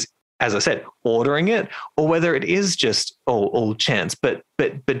this is, as I said, ordering it, or whether it is just all chance. But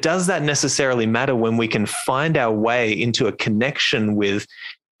does that necessarily matter when we can find our way into a connection with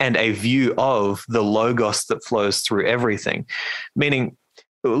and a view of the Logos that flows through everything? Meaning,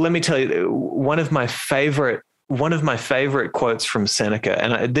 let me tell you, one of my favorite quotes from Seneca,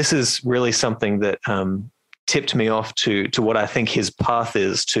 and this is really something that tipped me off to what I think his path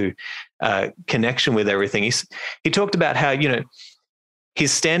is to connection with everything. He talked about how,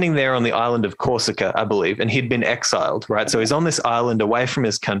 he's standing there on the island of Corsica, I believe, and he'd been exiled, right? So he's on this island away from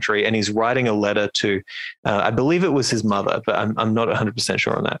his country, and he's writing a letter to, I believe it was his mother, but I'm not 100%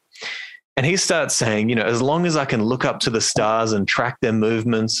 sure on that. And he starts saying, as long as I can look up to the stars and track their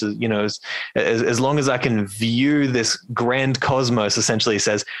movements, as long as I can view this grand cosmos, essentially, he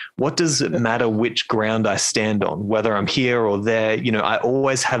says, what does it matter which ground I stand on, whether I'm here or there? I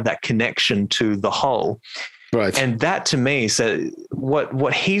always have that connection to the whole. Right. And that, to me, so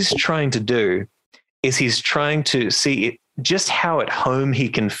what he's trying to do is he's trying to see just how at home he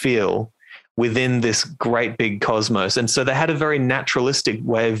can feel within this great big cosmos. And so they had a very naturalistic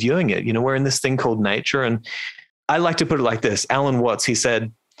way of viewing it. We're in this thing called nature. And I like to put it like this. Alan Watts, he said,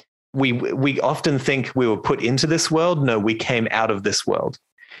 we often think we were put into this world. No, we came out of this world.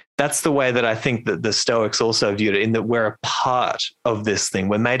 That's the way that I think that the Stoics also viewed it, in that we're a part of this thing.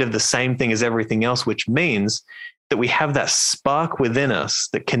 We're made of the same thing as everything else, which means that we have that spark within us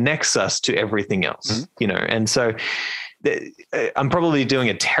that connects us to everything else, And so I'm probably doing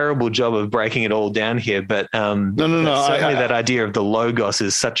a terrible job of breaking it all down here, but no. Certainly that idea of the Logos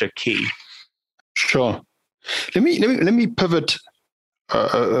is such a key. Sure. Let me pivot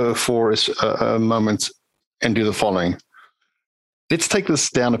for a moment and do the following. Let's take this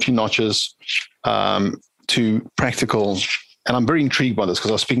down a few notches to practical, and I'm very intrigued by this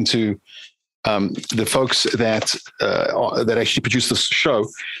because I was speaking to the folks that actually produce this show,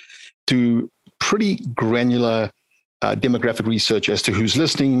 do pretty granular demographic research as to who's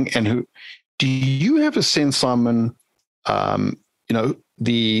listening and who. Do you have a sense, Simon?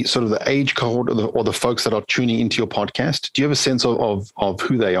 The sort of the age cohort or the folks that are tuning into your podcast. Do you have a sense of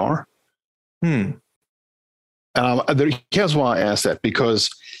who they are? Here's why I ask that, because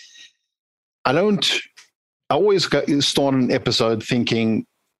I always start an episode thinking,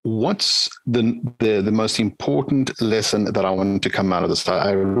 what's the most important lesson that I want to come out of this?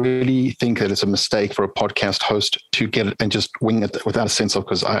 I really think that it's a mistake for a podcast host to get it and just wing it without a sense of,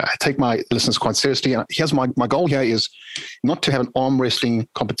 because I take my listeners quite seriously. And here's my goal here is not to have an arm wrestling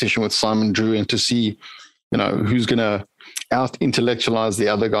competition with Simon Drew and to see, who's going to out intellectualize the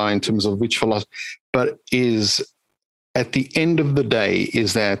other guy in terms of which philosophy, but is at the end of the day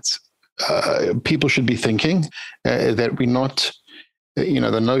is that people should be thinking that we're not,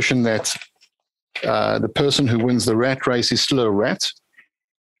 the notion that the person who wins the rat race is still a rat.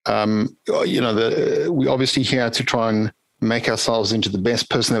 We obviously here to try and make ourselves into the best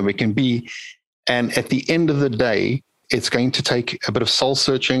person that we can be. And at the end of the day, it's going to take a bit of soul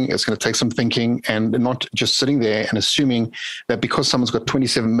searching. It's going to take some thinking, and not just sitting there and assuming that because someone's got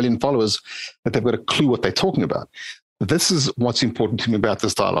 27 million followers, that they've got a clue what they're talking about. This is what's important to me about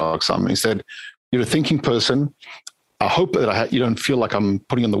this dialogue, Simon. He said, you're a thinking person. I hope that you don't feel like I'm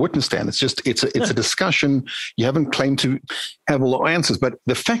putting on the witness stand. It's just, it's a discussion. You haven't claimed to have all the answers, but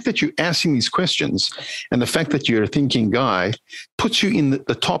the fact that you're asking these questions and the fact that you're a thinking guy puts you in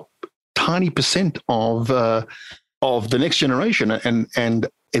the top tiny percent of the next generation. And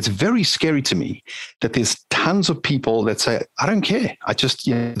it's very scary to me that there's tons of people that say, I don't care. I just,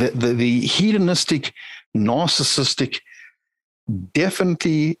 the hedonistic, narcissistic,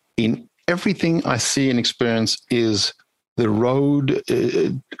 definitely in everything I see and experience is the road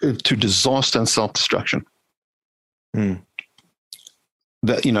to disaster and self-destruction.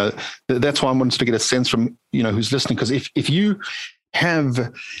 That, that's why I wanted to get a sense from, who's listening. Because if you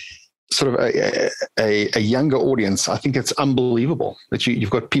have sort of a younger audience, I think it's unbelievable that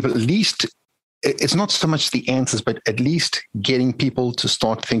you've got people, at least, it's not so much the answers, but at least getting people to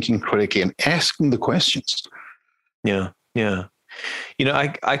start thinking critically and asking the questions. Yeah. Yeah. I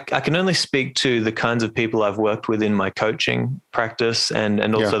can only speak to the kinds of people I've worked with in my coaching practice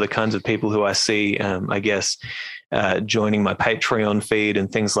and also the kinds of people who I see, joining my Patreon feed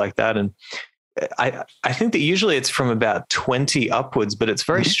and things like that. And I think that usually it's from about 20 upwards, but it's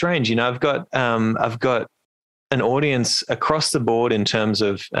very strange. I've got an audience across the board in terms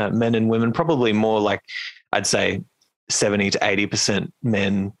of men and women, probably more like I'd say 70 to 80%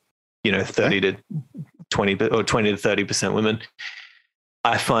 men, 30 to 20 or 20 to 30% women.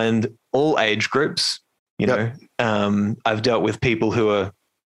 I find all age groups, I've dealt with people who are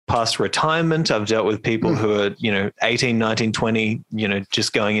past retirement. I've dealt with people who are, 18, 19, 20,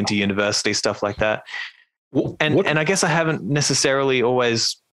 just going into university, stuff like that. And I guess I haven't necessarily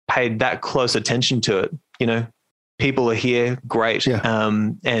always paid that close attention to it. People are here. Great. Yeah.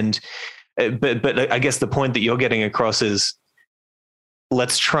 But I guess the point that you're getting across is,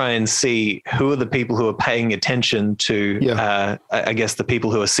 let's try and see who are the people who are paying attention to, I guess, the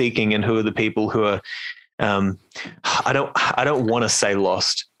people who are seeking, and who are the people who are, I don't want to say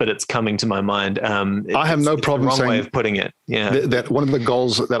lost, but it's coming to my mind. I have no problem saying, way of putting it. Yeah. That one of the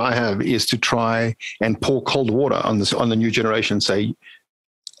goals that I have is to try and pour cold water on the new generation and say,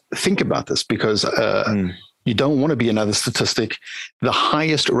 think about this, because you don't want to be another statistic. The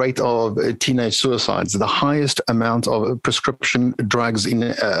highest rate of teenage suicides, the highest amount of prescription drugs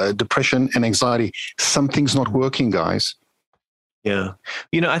in depression and anxiety. Something's not working, guys. Yeah.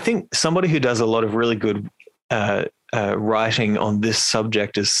 I think somebody who does a lot of really good writing on this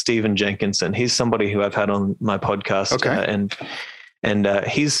subject is Stephen Jenkinson. He's somebody who I've had on my podcast. Okay. And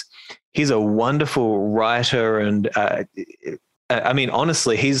he's a wonderful writer, and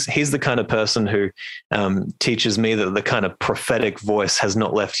honestly, he's the kind of person who teaches me that the kind of prophetic voice has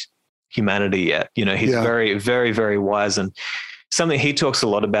not left humanity yet. He's very, very, very wise. And something he talks a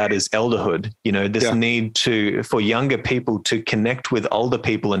lot about is elderhood, this need for younger people to connect with older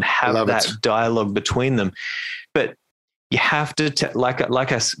people and have that dialogue between them. But you have to,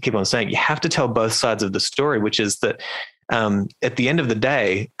 like I keep on saying, you have to tell both sides of the story, which is that at the end of the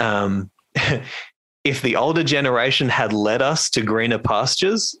day, if the older generation had led us to greener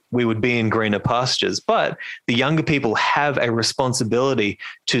pastures, we would be in greener pastures. But the younger people have a responsibility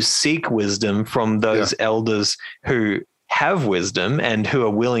to seek wisdom from those elders who have wisdom and who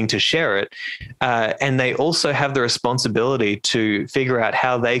are willing to share it. And they also have the responsibility to figure out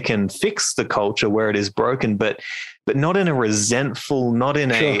how they can fix the culture where it is broken, but not in a resentful, not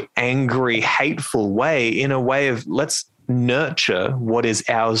in a angry, hateful way, in a way of let's nurture what is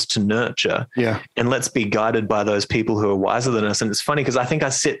ours to nurture. Yeah. And let's be guided by those people who are wiser than us. And it's funny because I think I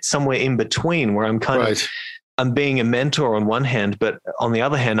sit somewhere in between where I'm kind of, I'm being a mentor on one hand, but on the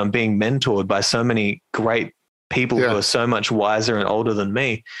other hand, I'm being mentored by so many great people who are so much wiser and older than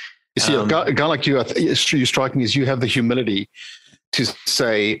me. You see, a guy like you, you strike me as you have the humility to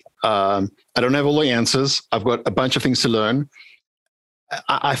say, I don't have all the answers. I've got a bunch of things to learn.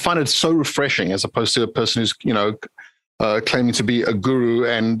 I find it so refreshing as opposed to a person who's, claiming to be a guru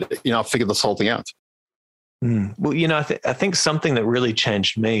and, I've figured this whole thing out. Well, I think something that really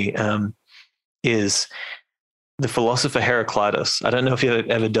changed me is the philosopher Heraclitus. I don't know if you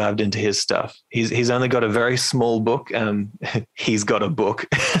ever dived into his stuff. He's only got a very small book. He's got a book.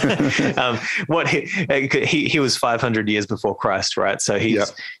 He was 500 years before Christ, right? So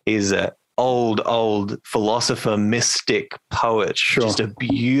he's a old philosopher, mystic, poet, just a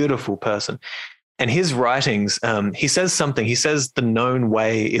beautiful person. and his writings, he says something. He says the known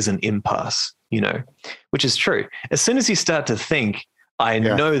way is an impasse, which is true. As soon as you start to think, I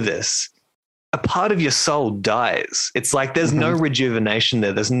know this, a part of your soul dies. It's like there's no rejuvenation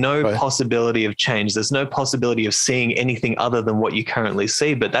there. There's no possibility of change. There's no possibility of seeing anything other than what you currently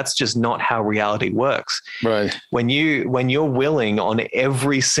see. But that's just not how reality works. Right. When you're willing on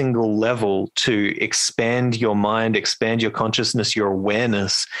every single level to expand your mind, expand your consciousness, your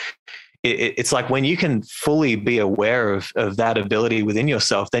awareness, it's like when you can fully be aware of that ability within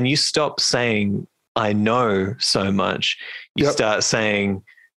yourself, then you stop saying, I know so much. You start saying,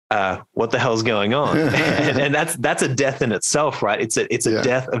 what the hell's going on? and that's a death in itself, right? It's a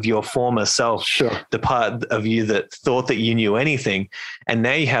death of your former self, the part of you that thought that you knew anything. And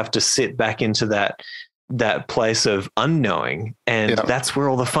now you have to sit back into that place of unknowing. And that's where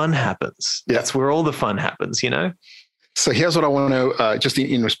all the fun happens. That's where all the fun happens, So here's what I want to know, just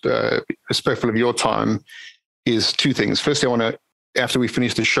in respectful of your time, is two things. Firstly, I want to, after we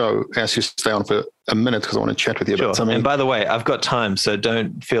finish the show, ask you to stay on for a minute because I want to chat with you about something. And by the way, I've got time, so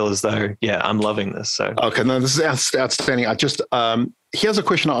don't feel as though, I'm loving this. So okay, no, this is outstanding. I just here's a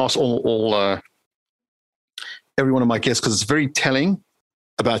question I ask all every one of my guests because it's very telling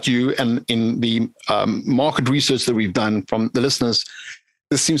about you, and in the market research that we've done from the listeners,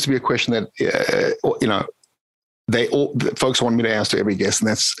 this seems to be a question that the folks want me to ask to every guest,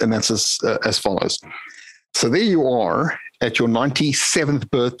 and that's as follows. So there you are at your 97th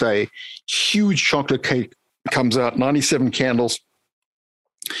birthday, huge chocolate cake comes out, 97 candles.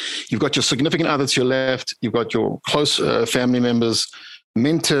 You've got your significant other to your left. You've got your close family members,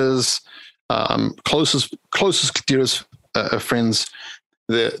 mentors, closest, dearest friends.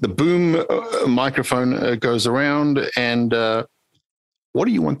 The boom microphone goes around, and what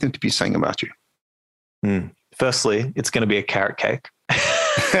do you want them to be saying about you? Firstly, it's going to be a carrot cake.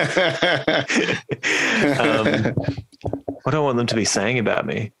 What do I want them to be saying about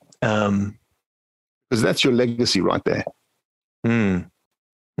me? Because that's your legacy right there.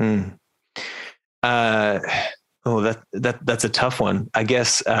 That's a tough one. I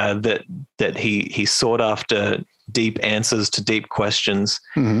guess that he sought after deep answers to deep questions,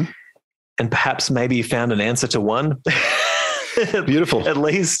 and perhaps maybe he found an answer to one. Beautiful, at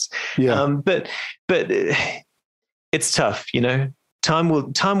least. Yeah. But it's tough, Time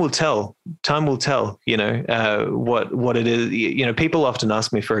will tell. Time will tell. What it is. People often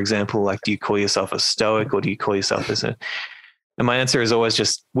ask me, for example, like, do you call yourself a stoic or do you call yourself as a? And my answer is always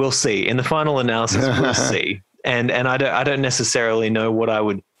just, we'll see. In the final analysis, we'll see. And I don't necessarily know what I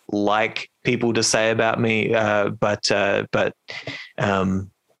would like people to say about me, but I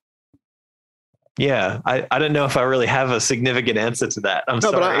don't know if I really have a significant answer to that. I'm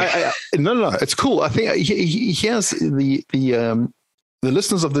sorry. But no, it's cool. I think he has the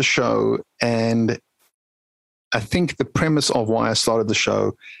listeners of the show, and I think the premise of why I started the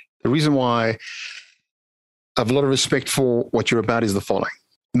show, the reason why I have a lot of respect for what you're about is the following.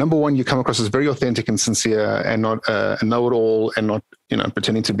 Number one, you come across as very authentic and sincere and not a know-it-all and not,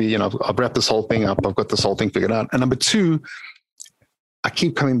 pretending to be, I've wrapped this whole thing up. I've got this whole thing figured out. And number two, I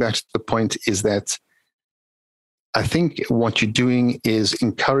keep coming back to the point is that I think what you're doing is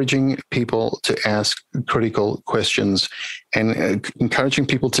encouraging people to ask critical questions and encouraging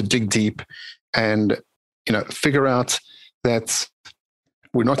people to dig deep and, figure out that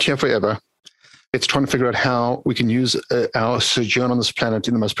we're not here forever. It's trying to figure out how we can use our sojourn on this planet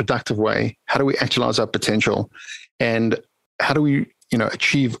in the most productive way. How do we actualize our potential? And how do we,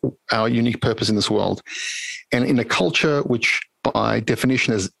 achieve our unique purpose in this world? And in a culture which by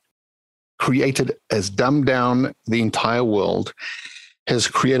definition has dumbed down the entire world, has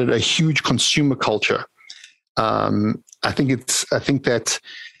created a huge consumer culture. I think that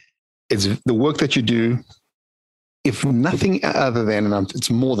it's the work that you do, if nothing other than, and it's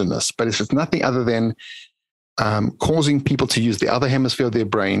more than this, but it's nothing other than causing people to use the other hemisphere of their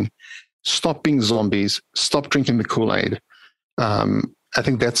brain, stop being zombies, stop drinking the Kool-Aid. I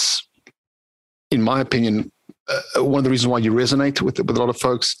think that's, in my opinion, one of the reasons why you resonate with a lot of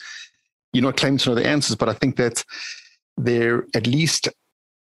folks. You're not claiming to know the answers, but I think that they're at least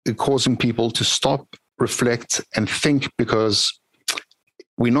causing people to stop, reflect, and think, because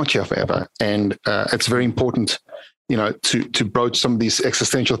we're not here forever. And it's very important, to broach some of these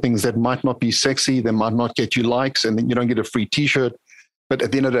existential things that might not be sexy, they might not get you likes, and then you don't get a free T-shirt. But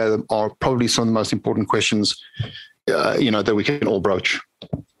at the end of the day, are probably some of the most important questions, that we can all broach.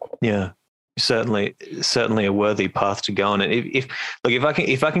 Yeah. Certainly a worthy path to go on. And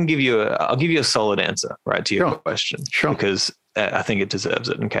if I can give you I'll give you a solid answer, right, to your question, because I think it deserves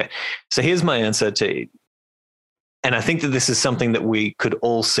it. Okay. So here's my answer and I think that this is something that we could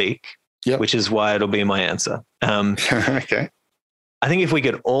all seek. which is why it'll be my answer. Okay. I think if we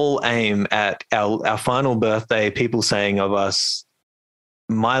could all aim at our final birthday, people saying of us,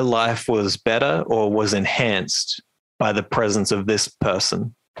 my life was better or was enhanced by the presence of this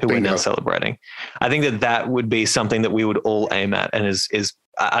person who we're now celebrating. I think that would be something that we would all aim at, and is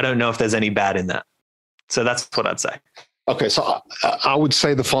I don't know if there's any bad in that. So that's what I'd say. Okay, so I would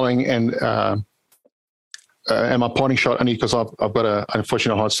say the following, and my parting shot, only because I've got an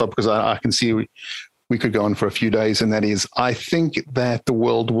unfortunate hard stop, because I can see we could go on for a few days, and that is, I think that the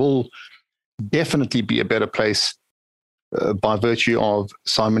world will definitely be a better place by virtue of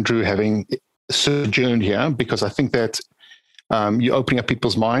Simon Drew having sojourned here, because I think that you're opening up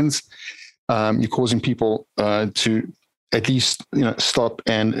people's minds, you're causing people to at least stop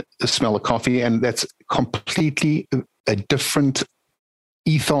and smell the coffee, and that's completely a different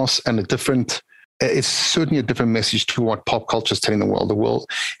ethos and it's certainly a different message to what pop culture is telling the world. The world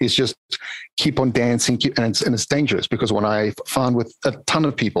is just keep on dancing, and it's dangerous, because what I found with a ton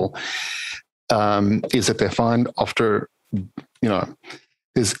of people is that they find after,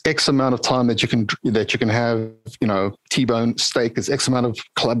 there's X amount of time that you can have, T-bone steak. There's X amount of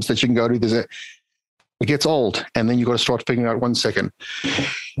clubs that you can go to. It gets old, and then you got to start figuring out 1 second,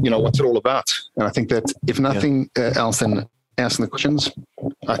 what's it all about? And I think that if nothing else than asking the questions,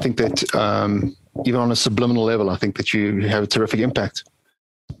 I think that even on a subliminal level, I think that you have a terrific impact.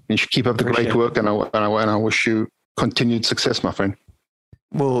 You should keep up the great work, and I wish you continued success, my friend.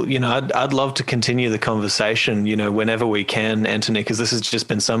 Well, I'd love to continue the conversation, whenever we can, Anthony, because this has just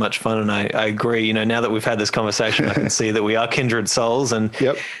been so much fun. And I agree, now that we've had this conversation, I can see that we are kindred souls. And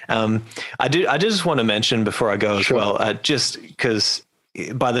I just want to mention before I go as well, just because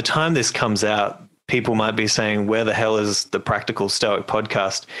by the time this comes out, people might be saying, where the hell is the Practical Stoic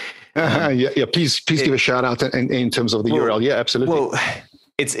podcast? Please give a shout out in terms of the URL. Yeah, absolutely. Well,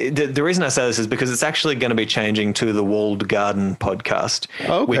 the reason I say this is because it's actually going to be changing to the Walled Garden podcast,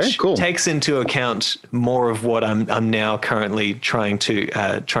 which takes into account more of what I'm now currently trying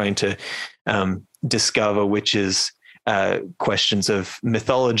to discover, which is questions of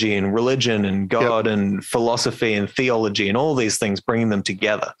mythology and religion and God and philosophy and theology and all these things, bringing them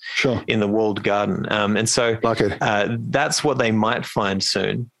together in the Walled Garden. And so that's what they might find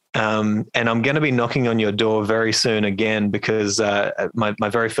soon. And I'm going to be knocking on your door very soon again, because my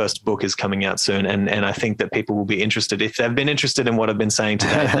very first book is coming out soon, and I think that people will be interested. If they've been interested in what I've been saying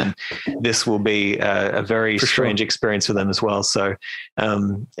today, then this will be a very strange experience for them as well. So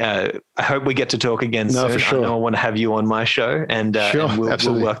I hope we get to talk again soon. I know I want to have you on my show, and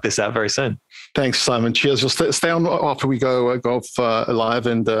we'll work this out very soon. Thanks, Simon. Cheers. We'll stay on after we go off live.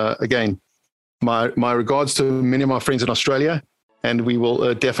 And again, my regards to many of my friends in Australia. And we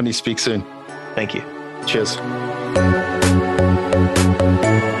will definitely speak soon. Thank you. Cheers.